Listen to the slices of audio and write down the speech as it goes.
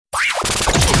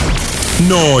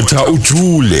Notha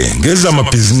ujule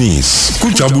ngezamabhizinisi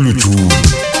kujabula ujule.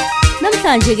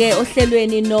 Namhlanje ke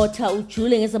ohlelweni Notha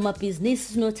ujule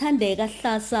ngezamabhizinisi noThandeka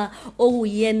Hlasa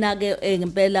okuyena ke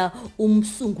ngempela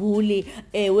umsunguli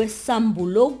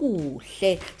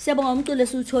weSambulokuhle. Siyabonga umculo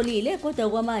esutholile kodwa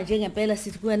kwamanje ngempela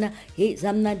sithi kuwena hey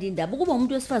zamnandi indaba kuba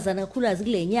umuntu wesifazane kakhulukazi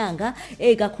kulenyanga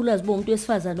kakhulukazi bo umuntu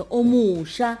wesifazane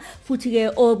omusha futhi ke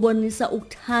obonisa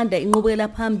ukuthanda inqubekela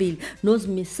phambili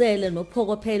nozimisele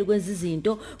nophokophele kwenza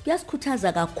izinto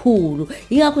kuyasikhuthaza kakhulu.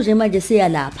 Ingakho nje manje siya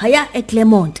lapha ya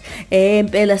eClermont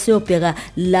impela siyobheka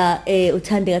la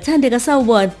uThandeka. Thandeka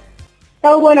sawubona.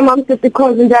 Sawubona mama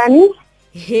Sisikhozi njani?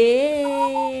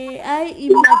 Hey,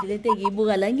 imali lento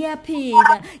engiyibuka la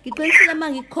ngiyaphila. Ngiqinisile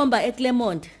manje ngikukhomba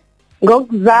eClermont.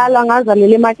 Ngokuzalwa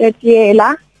ngazalelwa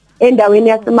eMatetiyela endaweni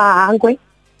yaseMahangwe.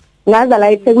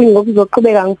 Ngazala eThekwini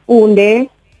ngokuzoqhubeka ngifunde.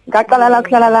 Ngaqala la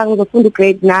kuhlala la ngizofunda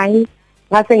grade 9.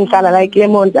 Ngase ngihlala la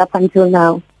eClermont up until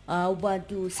now.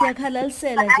 Bantu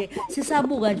siyakhalalisela nje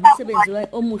sisabuka nje umsebenzi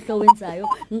omuhle owenzayo.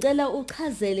 Ngicela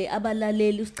uchazele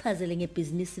abalaleli usichazele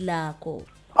ngebhizinisi lakho.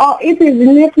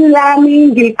 Ibhizinisi lami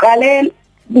ngiqale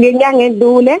ngenyanga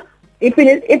edlule.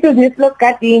 Ibhizinisi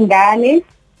lokugada izingane.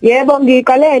 Yebo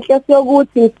ngiqale enhle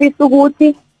sokuthi ngifisa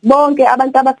ukuthi bonke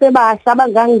abantu abasebasha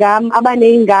abangangami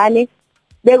abanezingane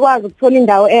bekwazi ukuthola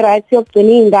indawo eright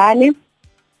yokugcina izingane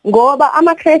ngoba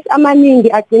ama-creche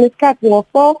amaningi agcina isikhathi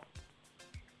ngo-4.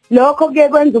 Lokho kuye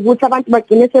kwenza ukuthi abantu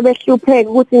bagcine sebehlupheka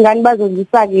ukuthi ingane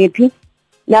bazozisa kephi.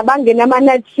 Nabangena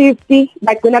ama-night shift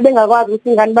bagcina bengakwazi ukuthi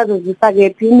ingane bazozisa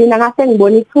kephi. Mina ngase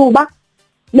ngibona ithuba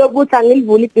lokuthi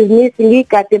angilivule ibhizinisi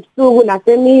ngigade ebusuku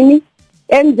nasemini.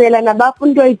 Enzela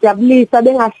nabafundi oyijabulisa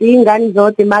bengashiya ingane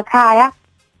zodwa emakhaya.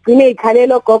 Gcine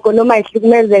ikhalela ogogo noma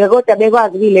ihlukumezeka kodwa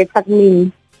bekwazi ukuyiletha kumina.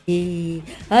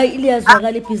 Hayi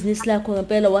liyazwakala ibhizinisi lakho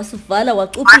ngempela wasivala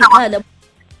wacupha ikhala.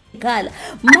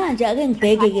 Manje ake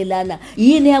ngibheke ke lana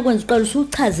yini yakwenza uqala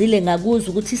usuchazile ngakuza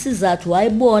ukuthi isizathu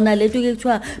wayibona lento ke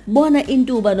kuthiwa bona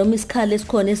intuba noma isikhala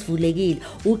esikhona esivulekile.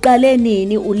 Uqale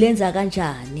nini ulenza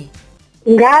kanjani?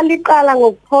 Ngaliqala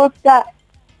ngokuphosta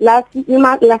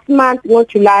last month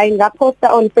ngoJuly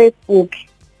ngaphosta on Facebook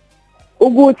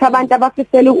ukuthi abantu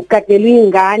abafisela ukugadela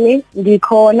izingane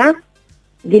ngikhona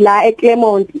ngila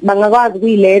eClermont bangakwazi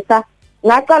ukuyiletha.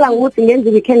 Ngaqala ngokuthi ngenze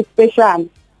weekend special.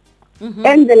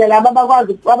 Enzele laba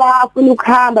bakwazi abafuna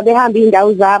ukuhamba behamba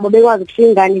indawo zabo bekwazi ukushiya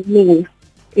ingane kumina.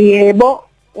 Yebo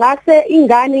ngase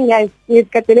ingane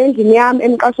ngizigadela endlini yami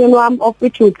emqashweni wami of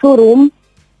which 2 room.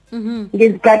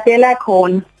 Ngizigadela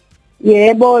khona.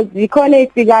 Yebo zikhona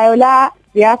ezifikayo la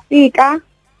ziyafika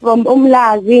from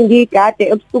umlazi ngigade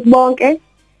ebusuku bonke.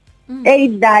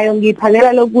 Eyidlayo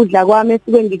ngiphalela lokudla kwami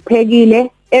esuke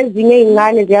ngikuphekile. Ezinye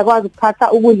izingane ziyakwazi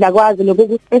ukuphatha ukudla kwazi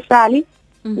lokhu special.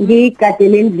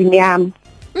 Ngigadele endlini yami.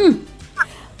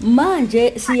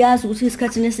 Manje siyazi ukuthi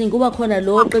isikhathini esiningi kuba khona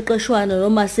lo qeqeshwana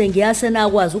noma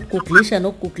sengiyasenakwazi ukugooglisha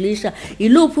nokugooglisha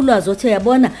iluphi ulwazi othe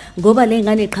yabona ngoba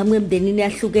lengane iqhamuka emndenini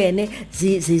yahlukene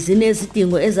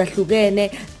zinezidingo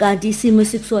ezahlukene kanti isimo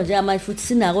esikusona nje manje futhi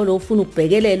sinako lo ufuna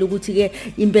ukubhekelela ukuthi ke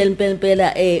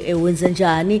impela wenze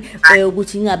njani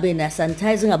ukuthi ingabe na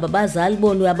sanitize ngabe abazali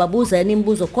bona uyababuza yini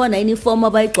imibuzo khona yini iform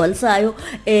abayigcwalisayo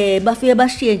bafike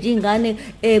bashiye nje ingane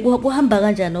kuhamba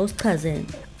kanjani osichazeni.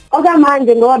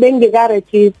 Okamanje ngoba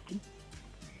bengika-register.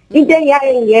 Into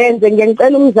engiyaye ngiyenze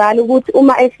ngiyacela umzali ukuthi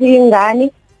uma efika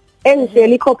ingane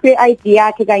engishele ikhophi ye-ID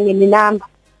yakhe kanye nenamba.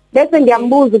 Bese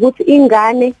ngiyambuza ukuthi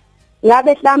ingane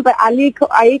ngabe mhlambe ayikho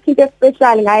into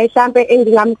special ngaye mhlambe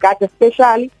engingamgada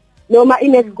special noma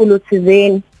inesigulo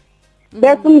thizeni.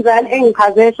 Bese umzali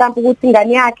engichazela mhlambe ukuthi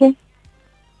ingane yakhe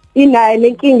inayo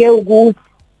lenkinga ewukuthi.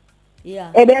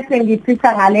 Ebese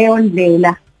ngithitha ngaleyo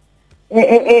ndlela.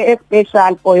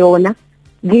 Special for yona.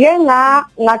 Ngike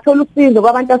ngathola usizo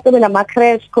kwabantu asebenama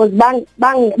creche because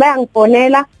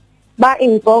bayangifonela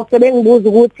Ingxoxo bengibuza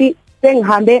ukuthi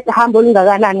sengihambe hambo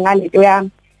olungakanani ngalento yami.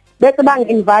 Bese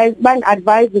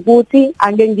bangi-advise ukuthi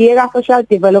ake ngiye ka social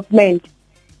development.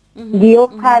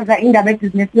 Ngiyochaza indaba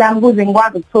yebhizinisi lami ukuze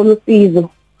ngikwazi ukuthola usizo.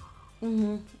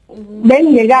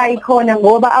 Bengingekayi khona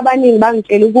ngoba abaningi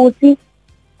bangitshela ukuthi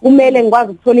kumele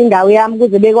ngikwazi ukuthola indawo yami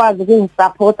ukuze bekwazi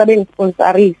ukungisupporta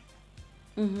bengisponsorisa.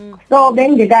 So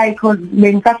bengingekayi because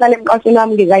bengisahlala emqashweni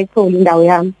wami ngekayithola indawo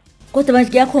yami. Kodwa manje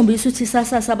kuyakhombisa ukuthi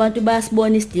sasasa abantu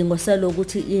bayasibona isidingo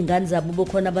salokuthi izingane zabo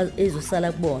bokhona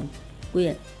ezosala kubona.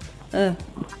 Kuye.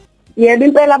 Yebo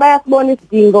impela bayasibona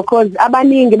isidingo because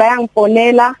abaningi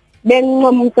bayangifonela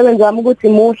bengincoma umsebenzi wami ukuthi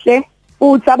muhle.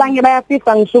 Futhi abanye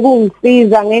bayafisa ngisho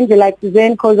ukungisiza ngendlela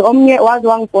ethizeni because omnye wazi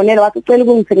wangifonela wathi ucela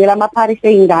ukungithengela amaparish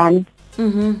eyingane.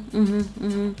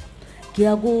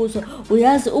 Ngiyakuzwa.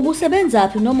 Uyazi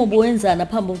ubusebenzaphi noma ubuwenzana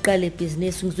phambi kokuqala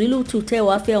ibhizinisi? Ngizwile ukuthi uthe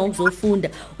wafika ngokuzofunda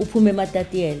uphume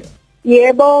ematatiyelo.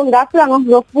 Yebo, ngafika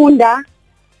ngokuzofunda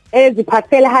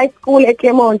eziphathele high school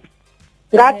eClermont.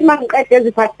 Ngathi mangiqede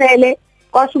eziphathele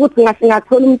kwasho ukuthi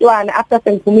ngathola umntwana after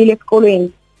sengiphumile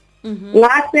esikolweni.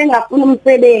 Ngase ngafuna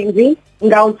umsebenzi,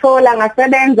 ngawuthola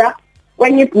ngasebenza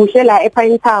kwenye ibhushe la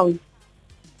ePine Town.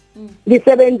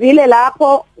 Ngisebenzile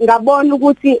lapho ngabona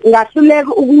ukuthi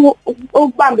ngahluleka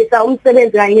ukubambisa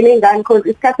umsebenzi kanye nengane because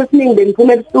isikhathi esiningi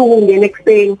bengiphuma ebusuku ngene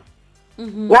ekseni.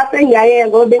 Ngase ngiyaye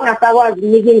ngoba bengasakwazi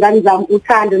ukunika ingane zami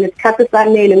uthando nesikhathi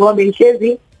esanele ngoba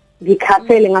bengihlezi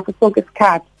ngikhathele ngaso sonke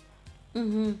isikhathi.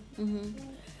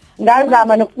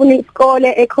 Ngazama nokufuna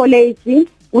isikole ecollege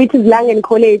which is Langen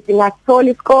College.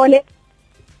 Ngathola isikole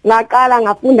ngaqala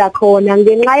ngafunda khona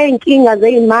ngenxa yenkinga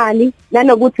zeimali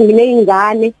nanokuthi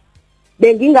ngineyingane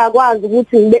bengingakwazi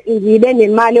ukuthi ngibe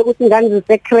nemali yokuthi ingane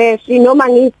zise-crash noma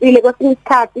ngiyisile kwesinye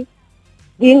isikhathi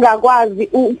ngingakwazi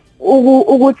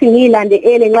ukuthi ngiyilande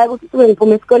ngenxa yokuthi suke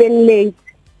ngiphume esikoleni late.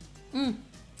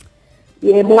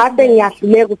 Yebo, ngase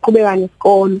ngiyahluleka ukuqhubeka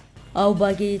nesikolo.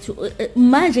 Awubakithi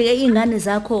manje ke ingane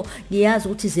zakho ngiyazi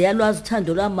ukuthi ziyalwazi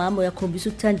uthando lwamama, uyakhombisa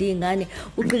ukuthanda izingane.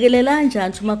 Uqikelela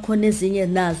kanjani uma khona ezinye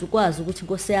nazo ukwazi ukuthi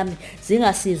Nkosi yami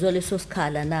zingasizwe leso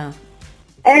sikhala na?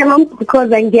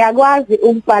 Because ngiyakwazi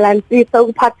ukubalansisa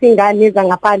ukuphatha ingane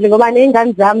ezangaphandle ngoba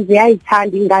nezingane zami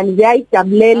ziyayithanda ingane,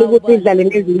 ziyayijabulela ukuthi idlale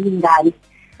nezinye ingane.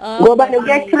 Ngoba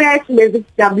nokuya-crash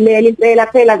bezikujabulela impela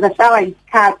phela zashawa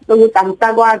isikhathi sokuthi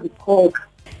angisakwazi ukukhokha.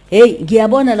 Hey,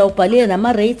 ngiyabona la ubhalile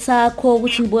nama rates akho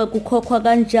ukuthi kukhokhwa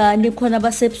kanjani, khona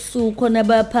abasebusuku, khona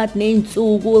abaphathi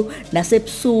nezinsuku,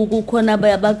 nasebusuku khona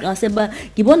abangase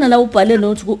ngibona la ubhalile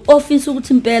nokuthi ku office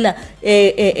ukuthi impela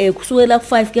kusukela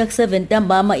ku5 kuya ku7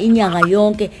 ntambama inyanga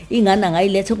yonke ingane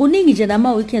ngayilethe. Kuningi nje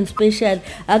nama weekend special.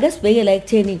 Ake sibheke la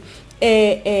ekutheni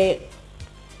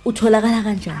utholakala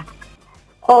kanjani?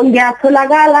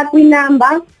 Ngiyatholakala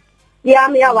kwinamba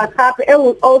yami ya WhatsApp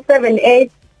 078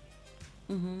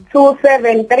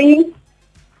 273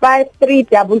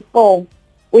 5344.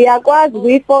 Uyakwazi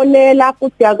kuyifonela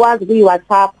futhi uyakwazi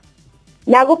kuyiWhatsApp.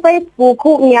 Na ku Facebook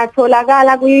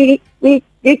ngiyatholakala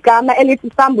kwigama elithi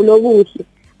uSambulokuhle.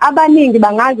 Abaningi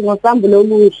bangazi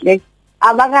ngoSambulokuhle,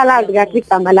 abakalazi kahle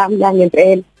igama lami la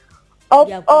ngempela.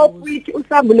 Which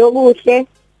uSambulokuhle,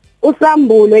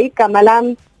 uSambulo igama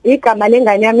lami, igama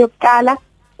lengane yami yokuqala,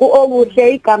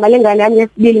 uOkuhle igama lengane yami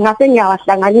yesibili, ngase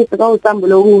ngiyawahlanganisa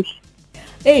kwaUSambulokuhle.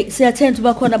 Hey, siyathenda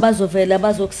bakhona bazovela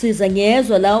bazokusiza.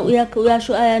 Ngiyezwa la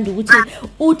uyasho ayanda ukuthi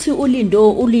uthi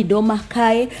ulindo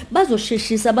makhaya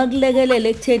bazosheshisa bakulekelele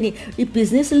ekutheni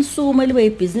ibhizinisi lisukume libe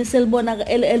ibhizinisi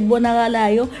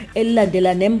elibonakalayo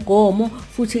elilandela nemigomo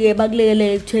futhi ke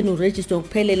bakulekelele ekutheni uregister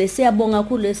ukuphelele. Siyabonga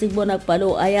kakhulu lesikubona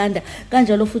kubhalo ayanda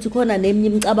kanjalo futhi khona neminye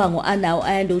imicabango anawo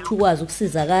ayanda ukuthi ukwazi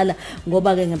ukusizakala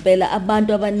ngoba ke ngempela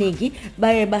abantu abaningi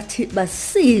baye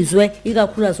basizwe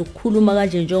ikakhulukazi ukukhuluma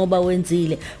kanje njengoba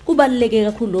wenzile. Kubaluleke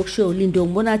kakhulu lokusho ulindo,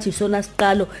 ngibona ukuthi isona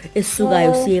siqalo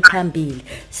esisukayo siye phambili.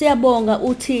 Siyabonga.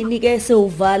 Uthini ke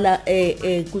sewuvala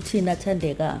kuthina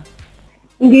Thandeka?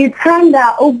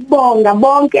 Ngithanda ukubonga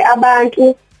bonke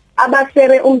abantu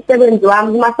abashare umsebenzi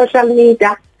wami kuma social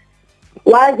media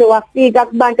waze wafika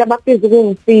kubantu abafisa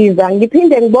ukungisiza.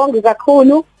 Ngiphinde ngibonge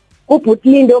kakhulu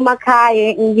kuBhutlindo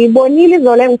makhaya. Ngibonile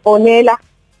izolo engifonela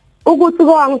ukuthi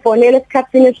wangifonela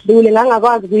esikhathini esidlule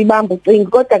ngangakwazi ukuyibamba ucingo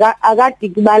kodwa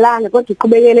akadikibalanga kodwa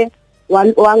uqhubekele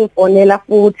wangifonela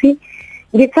futhi.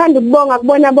 Ngithanda ukubonga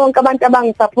kubona bonke abantu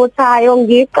abangisupportayo.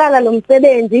 Ngiqala lo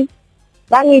msebenzi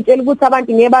bangitshela ukuthi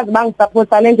abantu ngeke baze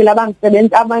bangisupporta ngendlela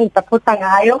abangisupporta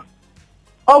ngayo.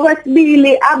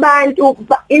 Okwesibili, abantu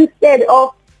instead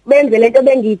of benze lento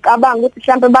bengicabanga ukuthi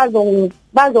mhlawumbe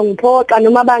bazongiphoxa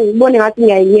noma bangibone ngathi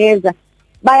ngiyayinyeza,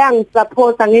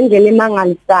 bayangisupporta ngendlela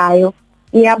emangalisayo.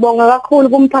 Ngiyabonga kakhulu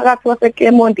kumphakathi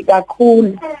waseClermont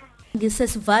kakhulu.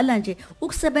 Ngisesivala nje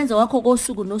ukusebenza wakho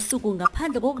kosuku nosuku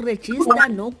ngaphandle kokuregister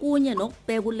nokunye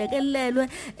nokubheka ulekelelwe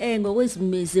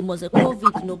ngokwezimizimo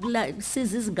zeCovid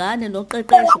nokusiza izingane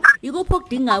noqeqesho. Ikuphi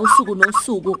okudingayo usuku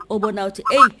nosuku obona ukuthi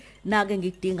nake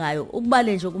ngikudingayo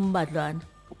ukubale nje kumbadlwana?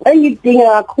 Engidinga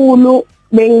kakhulu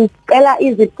bengicela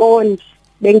izipondi.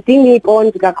 Bengidinga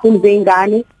izipondi kakhulu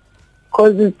zeingane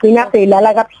because zigcina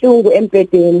phela kabuhlungu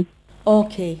embedeni.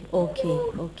 Okay.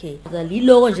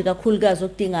 Zaliloko nje kakhulukazi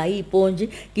okudinga iziponji.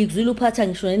 Ngikuzwile uphatha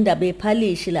ngisho nendaba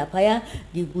yephalishi lapha ya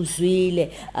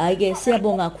ngikuzwile. Hayi ke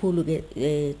siyabonga kakhulu ke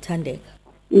Thandeka.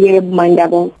 Yebo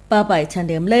mandabonga. Bye bye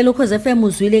Thandeka. Mlaleli ukhoze FM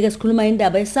uzwile ke sikhuluma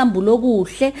indaba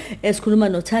weSambulokuhle esikhuluma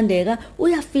noThandeka.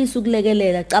 Uyafisa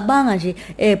ukulekelela. Cabanga nje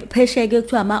phesheke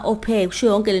kuthiwa ama OPEC kusho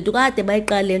yonke lento kade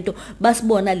bayiqala lento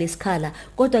basibona lesikhala.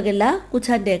 Kodwa ke la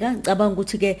kuThandeka ngicabanga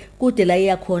ukuthi ke kude la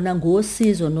iyakhona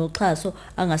ngosizo noxhaso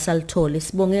angasalithole.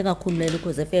 Sibonge kakhulu mlaleli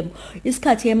ukhoze FM.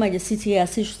 Isikhathi manje sithi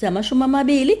yasisho samashumi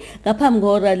amabili ngaphambi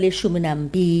kwehora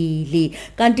le-12.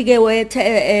 Kanti ke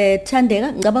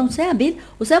Thandeka ngicabanga usehambile.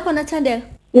 Usekhona Thandeka?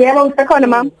 Yebo ngisekhona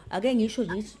mama. Ake ngisho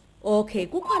nje. Okay,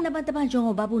 kukhona abantu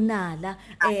abanjengobaba uNala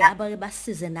abake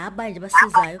basize nabanje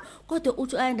basizayo kodwa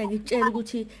uthi ayanda ngitshela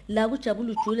ukuthi la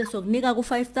kujabula ujule sokunika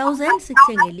ku5000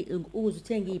 sikuthengele ukuze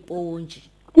uthenge iponji.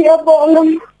 Ngiyabonga.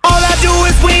 All I do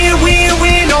is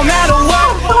win no matter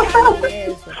what.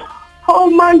 Yes. Oh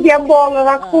man ngiyabonga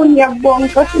kakhulu ngiyabonga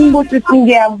kasimbuthi ukuthi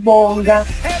ngiyabonga.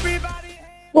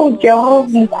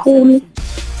 Ujehova mkhulu.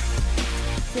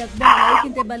 Siyakubonga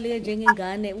into ebaleke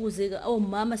njengengane uze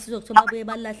omama sizokuthola babuye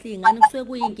balahla izingane kusuke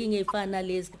kuyinkinga ezifana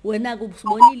lezi wena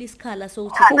kubonile isikhala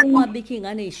sokuthi kwabikho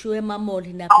ingane ishiwe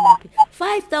emamoli naphi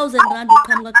 5000 rand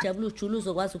uqhamuka kujabula ujulu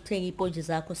uzokwazi ukuthenga iponji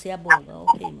zakho siyabonga.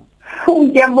 Okay ma.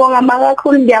 Ngiyabonga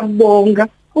makakhulu ngiyabonga.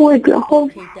 Ujehova.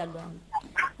 Okay talwami.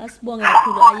 Asibonge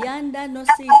kakhulu Ayanda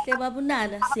noSihle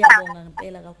babunala siyabonga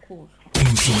ngempela kakhulu.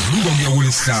 Umsombuluko kuya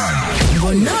kuLesihlanu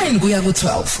ngo9 kuya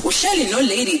ku12 uhleli no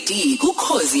Lady D ku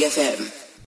Khosi FM.